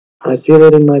I feel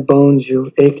it in my bones,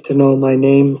 you ache to know my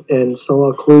name, and so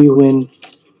I'll clue you in.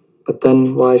 But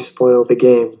then why spoil the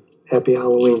game? Happy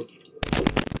Halloween.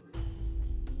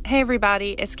 Hey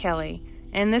everybody, it's Kelly.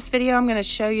 In this video, I'm going to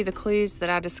show you the clues that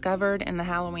I discovered in the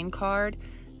Halloween card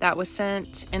that was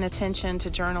sent in attention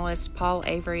to journalist Paul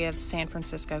Avery of the San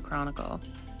Francisco Chronicle.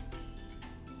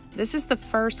 This is the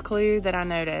first clue that I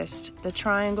noticed, the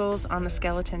triangles on the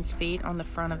skeleton's feet on the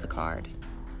front of the card.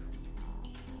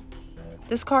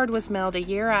 This card was mailed a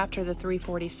year after the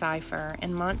 340 cipher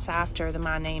and months after the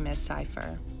My Name Is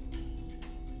cipher.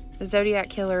 The Zodiac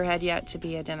Killer had yet to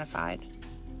be identified.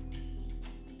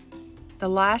 The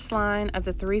last line of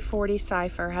the 340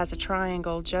 cipher has a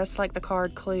triangle just like the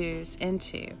card clues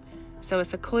into, so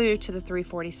it's a clue to the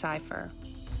 340 cipher.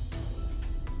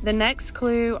 The next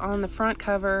clue on the front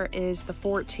cover is the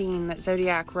 14 that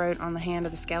Zodiac wrote on the hand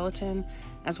of the skeleton,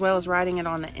 as well as writing it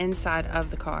on the inside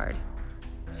of the card.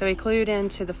 So he clued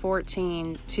into the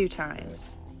 14 2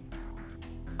 times.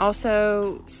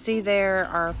 Also, see there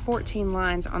are 14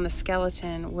 lines on the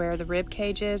skeleton where the rib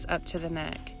cage is up to the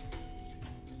neck.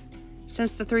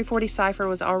 Since the 340 cipher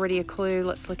was already a clue,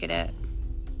 let's look at it.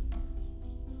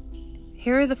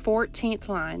 Here are the 14th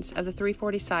lines of the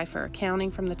 340 cipher,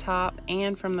 counting from the top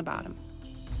and from the bottom.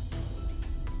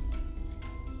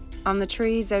 On the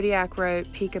tree, Zodiac wrote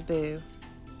peekaboo.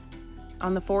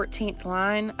 On the 14th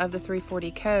line of the 340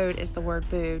 code is the word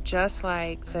boo, just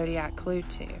like Zodiac clued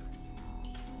to.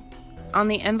 On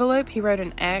the envelope, he wrote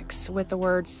an X with the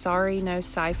word sorry, no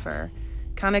cipher,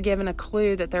 kind of giving a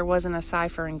clue that there wasn't a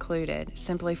cipher included.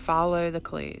 Simply follow the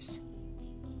clues.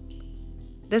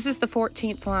 This is the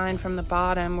 14th line from the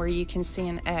bottom where you can see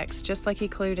an X, just like he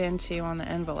clued into on the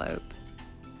envelope.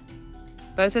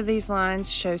 Both of these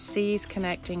lines show C's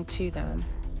connecting to them,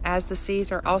 as the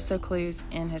C's are also clues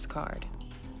in his card.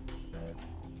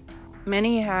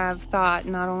 Many have thought,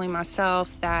 not only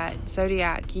myself, that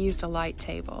Zodiac used a light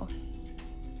table.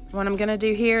 What I'm going to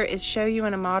do here is show you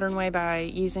in a modern way by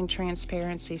using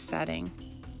transparency setting.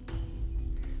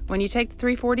 When you take the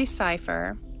 340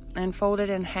 cipher and fold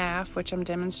it in half, which I'm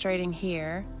demonstrating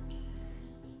here,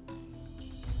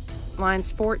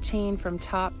 lines 14 from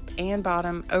top and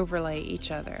bottom overlay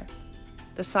each other.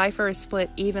 The cipher is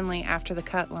split evenly after the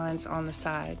cut lines on the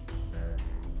side.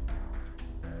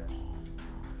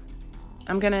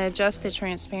 I'm going to adjust the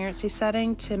transparency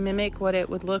setting to mimic what it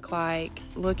would look like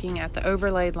looking at the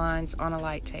overlaid lines on a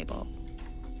light table.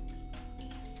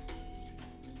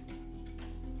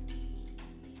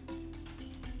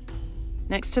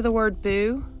 Next to the word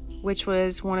boo, which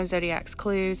was one of Zodiac's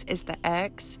clues, is the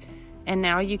X, and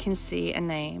now you can see a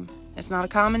name. It's not a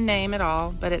common name at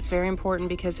all, but it's very important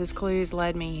because his clues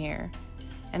led me here,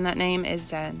 and that name is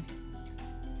Zen.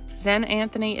 Zen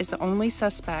Anthony is the only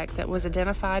suspect that was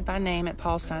identified by name at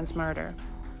Paul Stine's murder.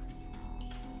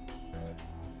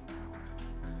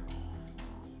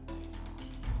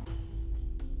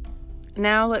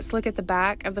 Now let's look at the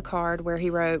back of the card where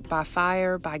he wrote by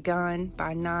fire, by gun,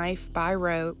 by knife, by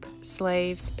rope,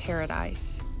 slaves,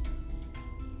 paradise.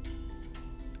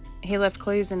 He left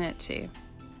clues in it too.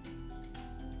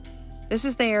 This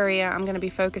is the area I'm going to be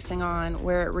focusing on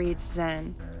where it reads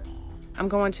Zen. I'm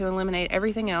going to eliminate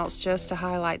everything else just to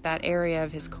highlight that area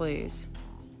of his clues.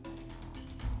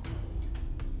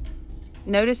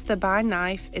 Notice the by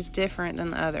knife is different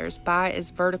than the others. By is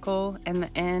vertical and the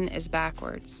N is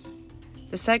backwards.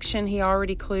 The section he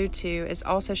already clued to is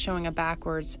also showing a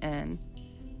backwards N.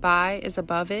 By is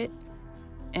above it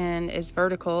and is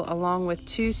vertical along with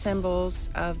 2 symbols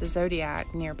of the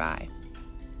zodiac nearby.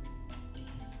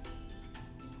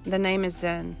 The name is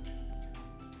Zen.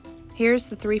 Here's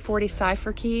the 340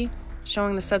 cipher key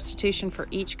showing the substitution for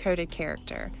each coded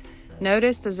character.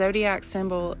 Notice the zodiac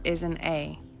symbol is an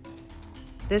A.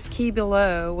 This key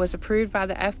below was approved by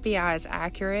the FBI as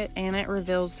accurate, and it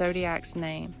reveals Zodiac's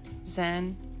name,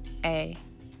 Zen A.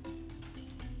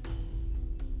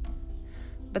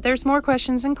 But there's more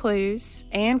questions and clues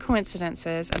and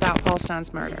coincidences about Paul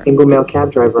Stine's murder. Single male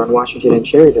cab driver on Washington and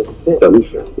Cherry doesn't fit. Doesn't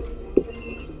fit.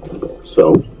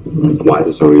 So, why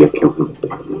does Zodiac kill him?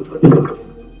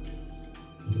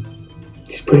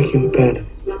 He's breaking the bed.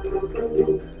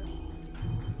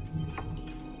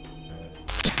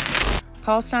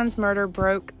 Paul Stine's murder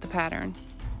broke the pattern.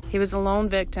 He was a lone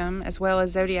victim, as well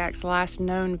as Zodiac's last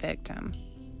known victim.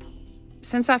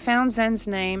 Since I found Zen's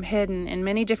name hidden in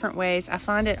many different ways, I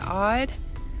find it odd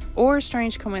or a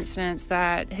strange coincidence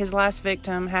that his last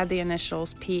victim had the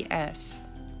initials PS.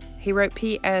 He wrote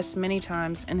PS many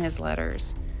times in his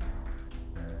letters.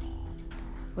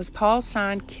 Was Paul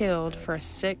Stine killed for a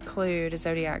sick clue to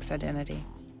Zodiac's identity?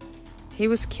 He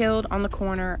was killed on the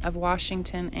corner of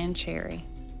Washington and Cherry.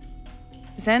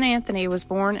 Zen Anthony was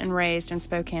born and raised in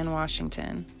Spokane,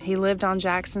 Washington. He lived on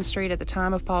Jackson Street at the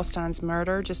time of Paul Stine's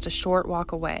murder, just a short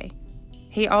walk away.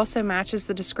 He also matches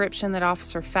the description that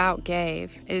Officer Fout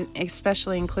gave,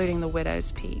 especially including the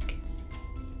Widow's Peak.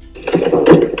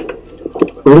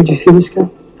 Where did you see this guy?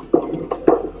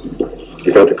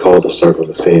 You got the call to circle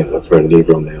the scene for a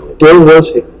Negro male. Where was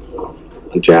he?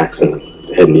 In Jackson,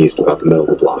 heading east about the middle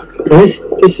of the block.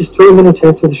 This is 3 minutes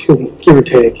after the shooting, give or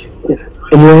take. Yeah.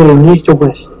 And you're heading east or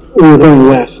west? We were going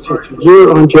west.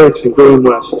 You're on Jackson, going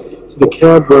west. So the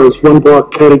cab was 1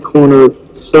 block catty corner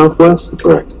southwest?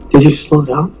 Correct. Did you slow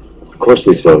down? Of course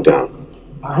we slowed down.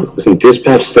 All right. Listen,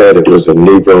 dispatch said it was a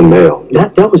Negro male.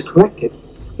 That was corrected.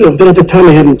 No, but at the time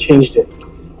I hadn't changed it.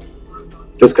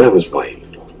 This guy was white.